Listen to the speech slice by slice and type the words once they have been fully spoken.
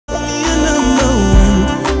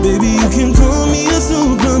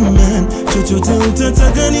Hey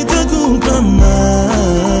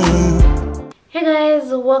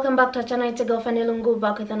guys, welcome back to our channel. It's your girl Fanny Lungu,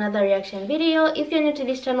 back with another reaction video. If you're new to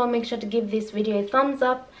this channel, make sure to give this video a thumbs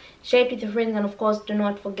up, share it with your friends, and of course do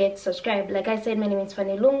not forget to subscribe. Like I said, my name is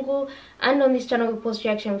Fanny Lungu, and on this channel we post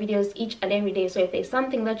reaction videos each and every day. So if there's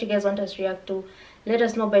something that you guys want us to react to, let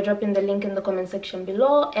us know by dropping the link in the comment section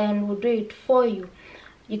below and we'll do it for you.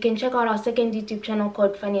 You can check out our second YouTube channel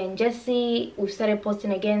called Fanny&jessy. We've started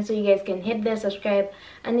posting again, so you guys can hit there, subscribe,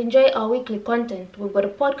 and enjoy our weekly content. We've got a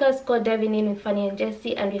podcast called Diving In with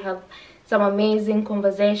Fanny&jessy, and we have some amazing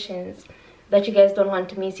conversations that you guys don't want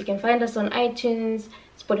to miss. You can find us on iTunes,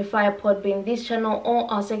 Spotify, Podbean, this channel, or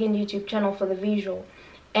our second YouTube channel for the visual.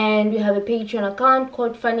 And we have a Patreon account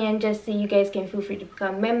called Fanny&jessy. You guys can feel free to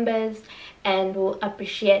become members, and we'll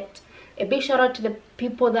appreciate. A big shout out to the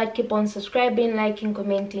people that keep on subscribing, liking,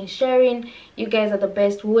 commenting, sharing. You guys are the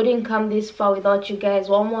best. We wouldn't come this far without you guys.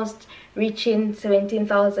 We're almost reaching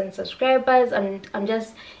 17,000 subscribers, and I'm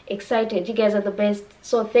just excited. You guys are the best.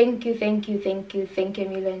 So thank you a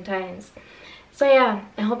million times. So yeah,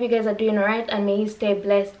 I hope you guys are doing alright, and may you stay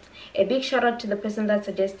blessed. A big shout out to the person that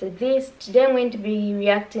suggested this. Today I'm going to be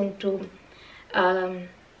reacting to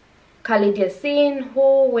Khalid Yasin,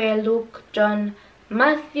 who were Luke, John,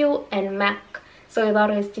 Matthew, and Mac. So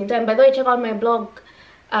without wasting time, by the way, check out my blog,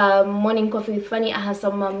 Morning Coffee with Fanny. I have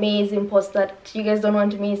some amazing posts that you guys don't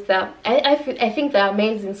want to miss. That I think they're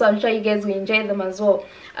amazing, so I'm sure you guys will enjoy them as well.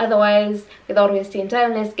 Otherwise, without wasting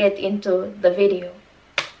time, let's get into the video.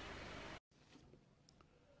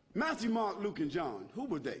 Matthew, Mark, Luke, and John, who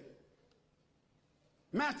were they?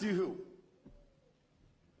 Matthew who?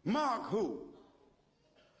 Mark who?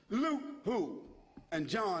 Luke who? And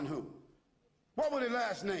John who? What were their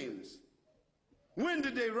last names? When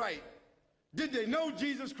did they write? Did they know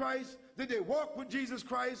Jesus Christ? Did they walk with Jesus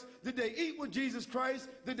Christ? Did they eat with Jesus Christ?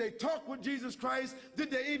 Did they talk with Jesus Christ? Did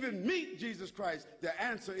they even meet Jesus Christ? The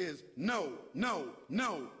answer is no, no,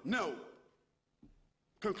 no, no.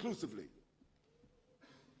 Conclusively.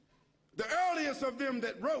 The earliest of them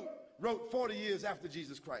that wrote 40 years after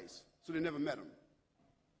Jesus Christ, so they never met him.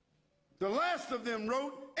 The last of them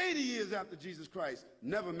wrote 80 years after Jesus Christ,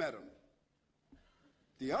 never met him.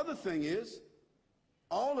 The other thing is,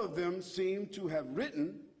 all of them seem to have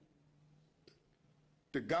written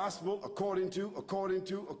the gospel according to.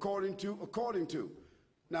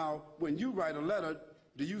 Now, when you write a letter,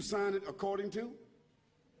 do you sign it according to?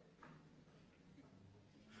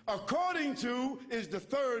 According to is the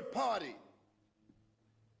third party.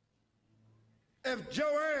 If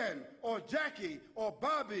Joanne or Jackie or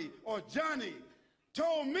Bobby or Johnny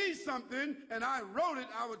told me something and I wrote it,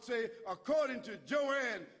 I would say according to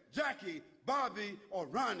Joanne, Jackie, Bobby, or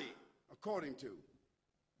Ronnie, according to.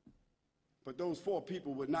 But those four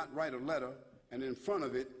people would not write a letter and in front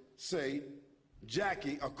of it say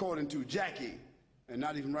Jackie according to Jackie and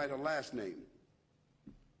not even write her last name.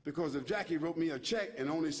 Because if Jackie wrote me a check and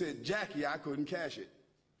only said Jackie, I couldn't cash it.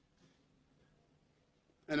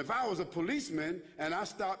 And if I was a policeman and I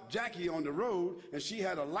stopped Jackie on the road and she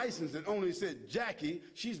had a license that only said Jackie,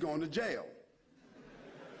 she's going to jail.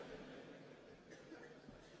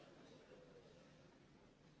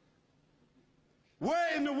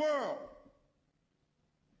 Where in the world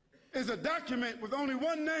is a document with only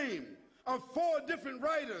one name of four different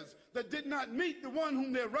writers that did not meet the one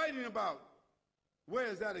whom they're writing about? Where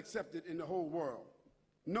is that accepted in the whole world?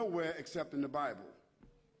 Nowhere except in the Bible.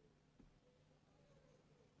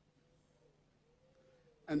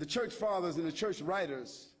 And the church fathers and the church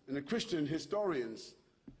writers and the Christian historians,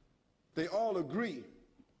 they all agree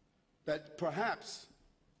that perhaps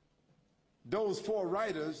those four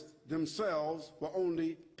writers themselves were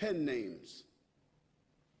only pen names.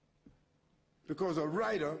 Because a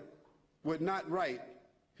writer would not write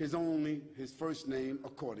his first name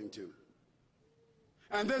according to.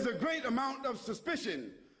 And there's a great amount of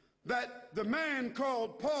suspicion that the man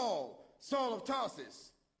called Paul, Saul of Tarsus,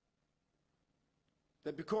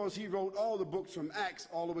 that because he wrote all the books from Acts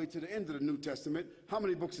all the way to the end of the New Testament, how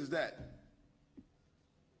many books is that?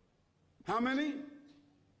 How many?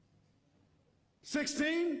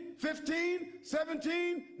 16, 15,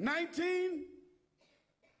 17, 19?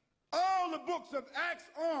 All the books of Acts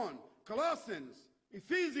on, Colossians,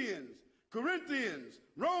 Ephesians, Corinthians,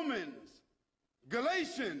 Romans,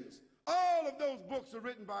 Galatians, all of those books are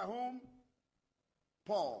written by whom?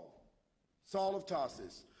 Paul, Saul of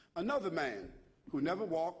Tarsus, another man who never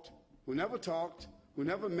walked, who never talked, who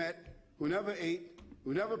never met, who never ate,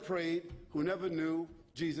 who never prayed, who never knew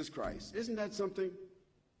Jesus Christ. Isn't that something?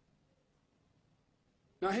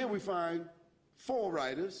 Now here we find four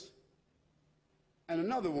writers and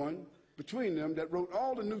another one between them that wrote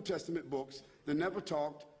all the New Testament books that never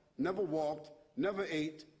talked, never walked, never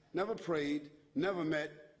ate, never prayed, never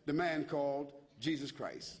met the man called Jesus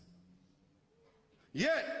Christ.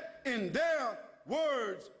 Yet, in their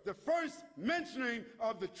words, the first mentioning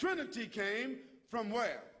of the Trinity came from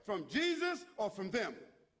where? From Jesus or from them?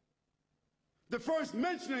 The first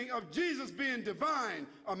mentioning of Jesus being divine,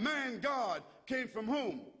 a man God, came from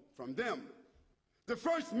whom? From them. The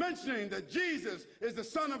first mentioning that Jesus is the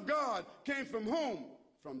Son of God came from whom?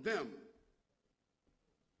 From them.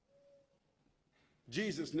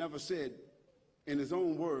 Jesus never said in his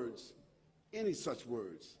own words any such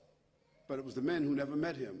words, but it was the men who never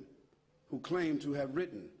met him, who claimed to have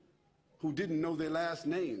written, who didn't know their last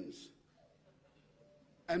names.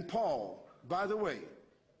 And Paul, by the way,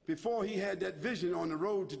 before he had that vision on the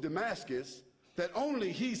road to Damascus that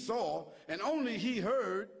only he saw and only he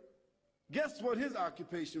heard, guess what his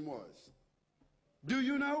occupation was? Do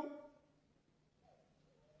you know?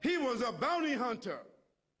 He was a bounty hunter,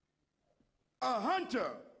 a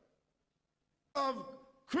hunter of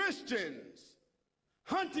Christians,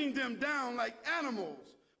 hunting them down like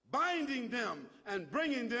animals, binding them and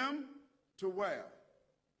bringing them to where?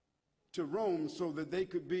 To Rome, so that they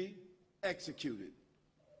could be executed.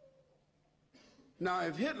 Now,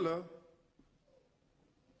 if Hitler,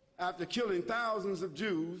 after killing thousands of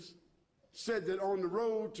Jews, said that on the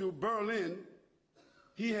road to Berlin,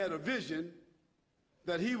 he had a vision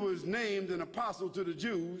that he was named an apostle to the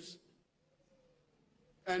Jews,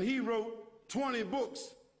 and he wrote 20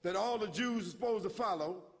 books that all the Jews are supposed to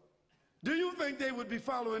follow, do you think they would be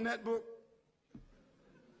following that book?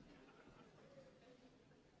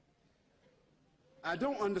 I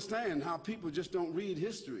don't understand how people just don't read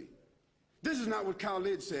history. This is not what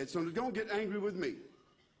Khalid said, so don't get angry with me.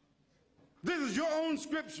 This is your own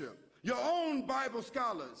scripture, your own Bible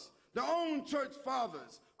scholars, their own church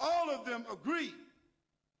fathers. All of them agree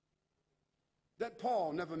that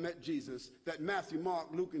Paul never met Jesus, that Matthew, Mark,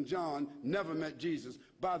 Luke, and John never met Jesus.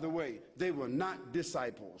 By the way, they were not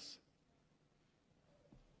disciples,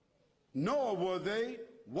 nor were they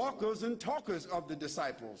walkers and talkers of the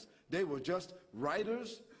disciples. They were just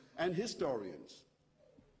writers and historians.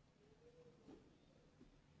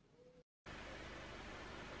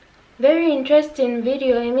 Very interesting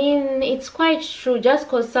video. I mean, it's quite true. Just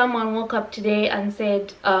because someone woke up today and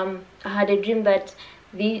said, I had a dream that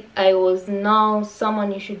I was now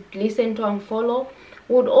someone you should listen to and follow,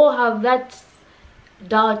 would all have that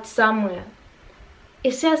doubt somewhere.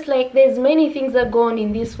 It's just like there's many things that go on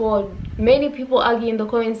in this world. Many people argue in the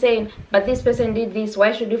comments saying, but this person did this,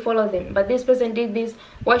 why should we follow them? But this person did this,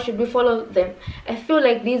 why should we follow them? I feel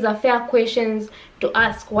like these are fair questions to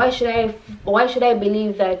ask. Why should I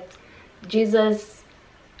believe that Jesus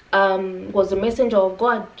was a messenger of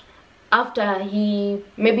God after he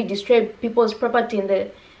maybe destroyed people's property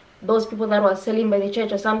in those people that were selling by the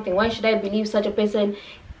church or something? Why should I believe such a person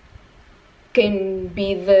can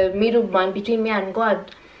be the middleman between me and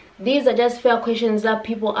God? These are just fair questions that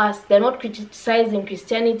people ask. They're not criticizing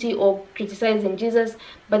Christianity or criticizing Jesus,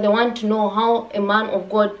 but they want to know how a man of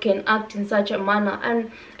God can act in such a manner.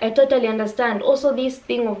 And I totally understand. Also, this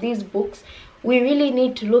thing of these books, we really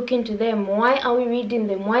need to look into them. Why are we reading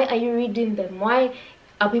them? Why are you reading them? Why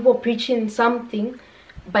are people preaching something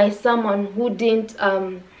by someone who didn't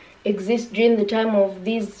exist during the time of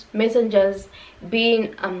these messengers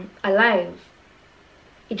being alive?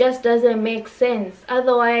 It just doesn't make sense.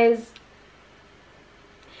 Otherwise,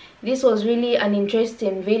 this was really an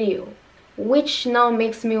interesting video, which now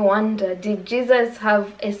makes me wonder, did Jesus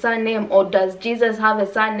have a surname, or does Jesus have a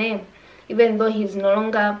surname even though he's no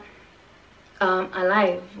longer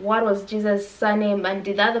alive? What was Jesus' surname, and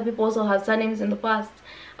did other people also have surnames in the past?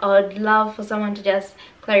 I would love for someone to just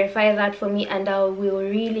clarify that for me, and I will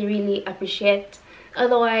really appreciate.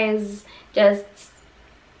 Otherwise, just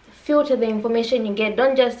filter the information you get.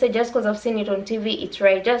 Don't just say just because I've seen it on TV it's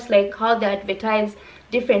right. Just like how they advertise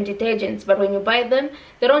different detergents, but when you buy them,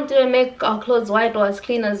 they don't even make our clothes white or as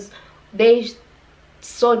clean as they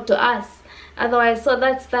sold to us. Otherwise, so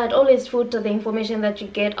that's that. Always filter the information that you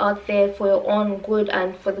get out there for your own good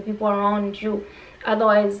and for the people around you.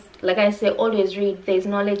 Otherwise, like I say, always read. There's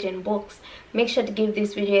knowledge in books. Make sure to give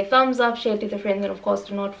this video a thumbs up, share it with a friend, and of course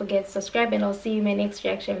do not forget to subscribe, and I'll see you in my next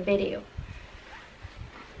reaction video.